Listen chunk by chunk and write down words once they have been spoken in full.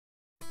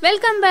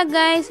Welcome back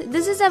guys.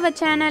 This is our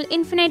channel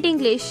Infinite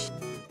English.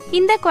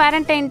 இந்த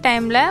quarantine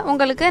டைம்ல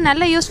உங்களுக்கு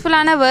நல்ல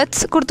யூஸ்ஃபுல்லான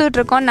வேர்ட்ஸ் கொடுத்துட்டு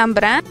இருக்கோம்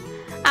நம்புறேன்.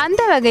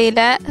 அந்த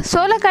வகையில்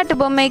சோளக்காட்டு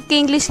பொம்மைக்கு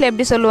இங்கிலீஷில்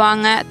எப்படி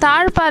சொல்லுவாங்க,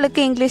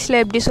 தாழ்பாலுக்கு இங்கிலீஷில்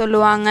எப்படி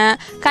சொல்லுவாங்க,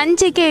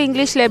 கஞ்சிக்கு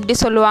இங்கிலீஷில் எப்படி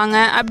சொல்லுவாங்க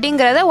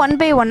அப்படிங்கிறத ஒன்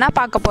பை ஒன்னாக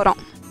பார்க்க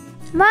போகிறோம்.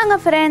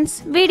 வாங்க ஃப்ரெண்ட்ஸ்,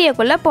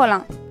 வீடியோக்குள்ளே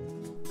போகலாம்.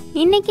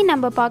 இன்றைக்கி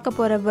நம்ம பார்க்க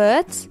போகிற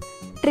words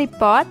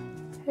ட்ரிபாட்,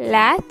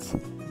 latch,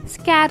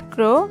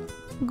 scarecrow,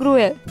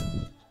 gruel.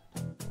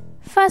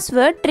 First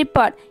word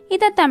ட்ரிபாட்.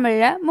 இதை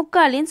தமிழில்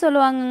முக்காலின்னு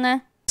சொல்லுவாங்கங்க.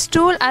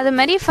 ஸ்டூல் அது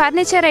மாதிரி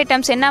ஃபர்னிச்சர்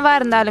ஐட்டம்ஸ் என்னவா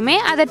இருந்தாலுமே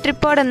அதை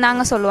ட்ரிபாட்னு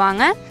தாங்க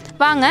சொல்லுவாங்க.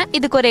 வாங்க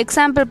இதுக்கு ஒரு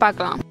எக்ஸாம்பிள்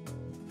பார்க்கலாம்.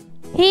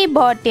 He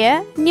bought a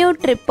new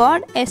tripod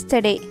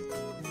yesterday.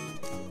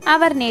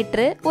 அவர்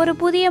நேற்று ஒரு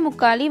புதிய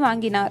முக்காலி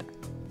வாங்கினார்.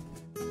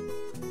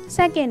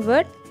 Second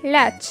word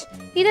latch.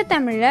 இதை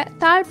தமிழில்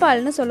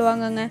தாழ்பால்னு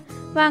சொல்லுவாங்கங்க.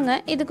 வாங்க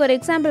இதுக்கு ஒரு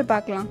எக்ஸாம்பிள்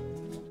பார்க்கலாம்.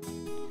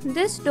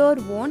 This door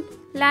won't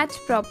latch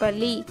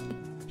properly.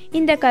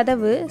 இந்த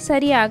கதவு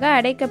சரியாக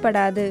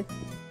அடைக்கப்படாது.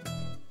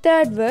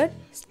 Third word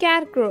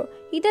scarecrow.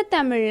 இதை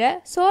தமிழில்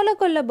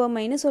சோளக்கொல்ல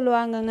பொம்மைன்னு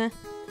சொல்லுவாங்கங்க.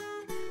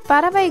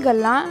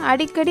 பறவைகள்லாம்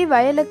அடிக்கடி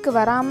வயலுக்கு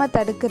வராமல்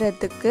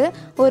தடுக்கிறதுக்கு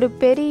ஒரு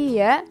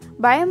பெரிய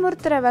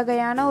பயமுறுத்துகிற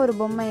வகையான ஒரு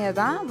பொம்மையை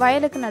தான்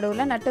வயலுக்கு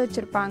நடுவில் நட்டு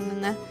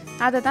வச்சுருப்பாங்கங்க.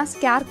 அதை தான்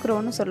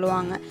ஸ்கேர்க்ரோன்னு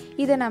சொல்லுவாங்க.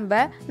 இதை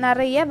நம்ம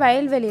நிறைய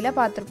வயல்வெளியில்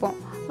பார்த்துருப்போம்.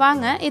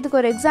 வாங்க இதுக்கு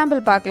ஒரு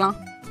எக்ஸாம்பிள் பார்க்கலாம்.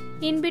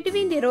 In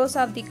between the rows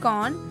of the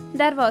corn,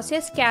 there was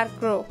a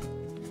scarecrow.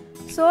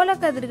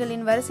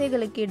 சோளக்கதிர்களின்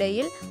வரிசைகளுக்கு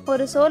இடையில்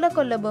ஒரு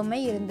சோளக்கொல்ல பொம்மை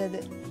இருந்தது.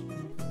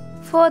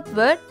 Fourth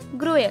word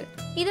gruel.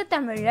 இது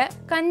தமிழில்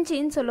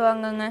கஞ்சின்னு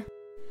சொல்லுவாங்கங்க.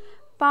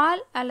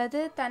 பால் அல்லது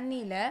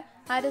தண்ணியில்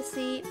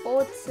அரிசி,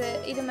 ஓட்ஸு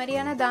இது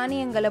மாதிரியான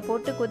தானியங்களை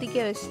போட்டு கொதிக்க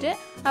வச்சுட்டு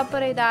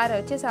அப்புறம் இதை ஆற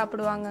வச்சு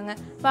சாப்பிடுவாங்கங்க.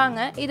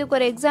 வாங்க இதுக்கு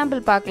ஒரு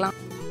எக்ஸாம்பிள் பார்க்கலாம்.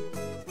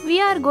 We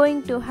are going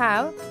to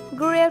have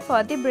gruel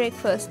for the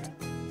breakfast.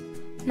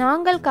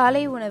 நாங்கள்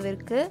காலை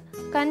உணவிற்கு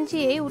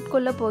கஞ்சியை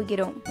உட்கொள்ள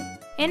போகிறோம்.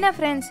 என்ன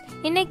ஃப்ரெண்ட்ஸ்,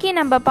 இன்றைக்கி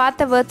நம்ம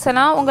பார்த்த வேர்ட்ஸ்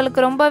எல்லாம் உங்களுக்கு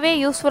ரொம்பவே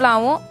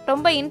யூஸ்ஃபுல்லாகவும்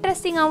ரொம்ப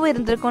இன்ட்ரெஸ்டிங்காகவும்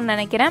இருந்திருக்கும்னு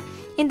நினைக்கிறேன்.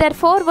 இந்த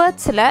 4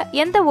 வேர்ட்ஸில்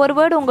எந்த ஒரு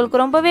வேர்டு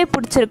உங்களுக்கு ரொம்பவே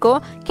பிடிச்சிருக்கோ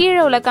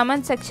கீழே உள்ள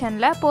கமெண்ட்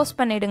செக்ஷனில் போஸ்ட்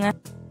பண்ணிவிடுங்க.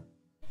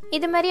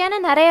 இது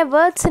மாதிரியான நிறைய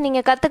வேர்ட்ஸ்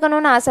நீங்கள்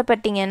கற்றுக்கணுன்னு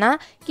ஆசைப்பட்டீங்கன்னா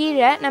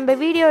கீழே நம்ம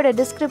வீடியோட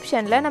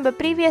டிஸ்கிரிப்ஷனில் நம்ம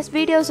ப்ரீவியஸ்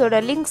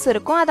வீடியோஸோட லிங்க்ஸ்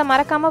இருக்கும். அதை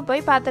மறக்காமல்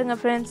போய் பார்த்துருங்க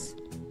ஃப்ரெண்ட்ஸ்.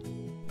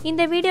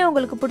 இந்த வீடியோ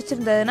உங்களுக்கு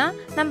பிடிச்சிருந்ததுன்னா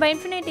நம்ம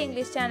இன்ஃபினிட்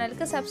இங்கிலீஷ்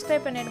சேனலுக்கு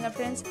சப்ஸ்கிரைப் பண்ணிவிடுங்க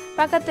ஃப்ரெண்ட்ஸ்.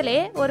 பக்கத்திலே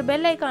ஒரு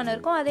பெல் ஐக்கான்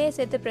இருக்கும், அதையே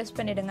சேர்த்து ப்ரெஸ்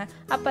பண்ணிவிடுங்க.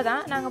 அப்போ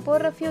தான் நாங்கள்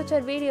போடுற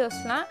ஃப்யூச்சர்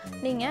வீடியோஸ்லாம்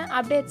நீங்கள்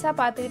அப்டேட்ஸாக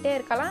பார்த்துக்கிட்டே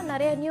இருக்கலாம்,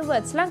 நிறைய நியூ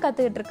வேர்ட்ஸ்லாம்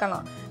கற்றுக்கிட்டு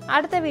இருக்கலாம்.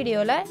 அடுத்த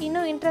வீடியோவில்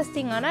இன்னும்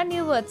இன்ட்ரெஸ்டிங்கான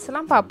நியூ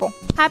வேர்ட்ஸ்லாம் பார்ப்போம்.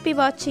 ஹாப்பி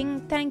வாட்சிங்.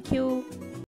 தேங்க்யூ.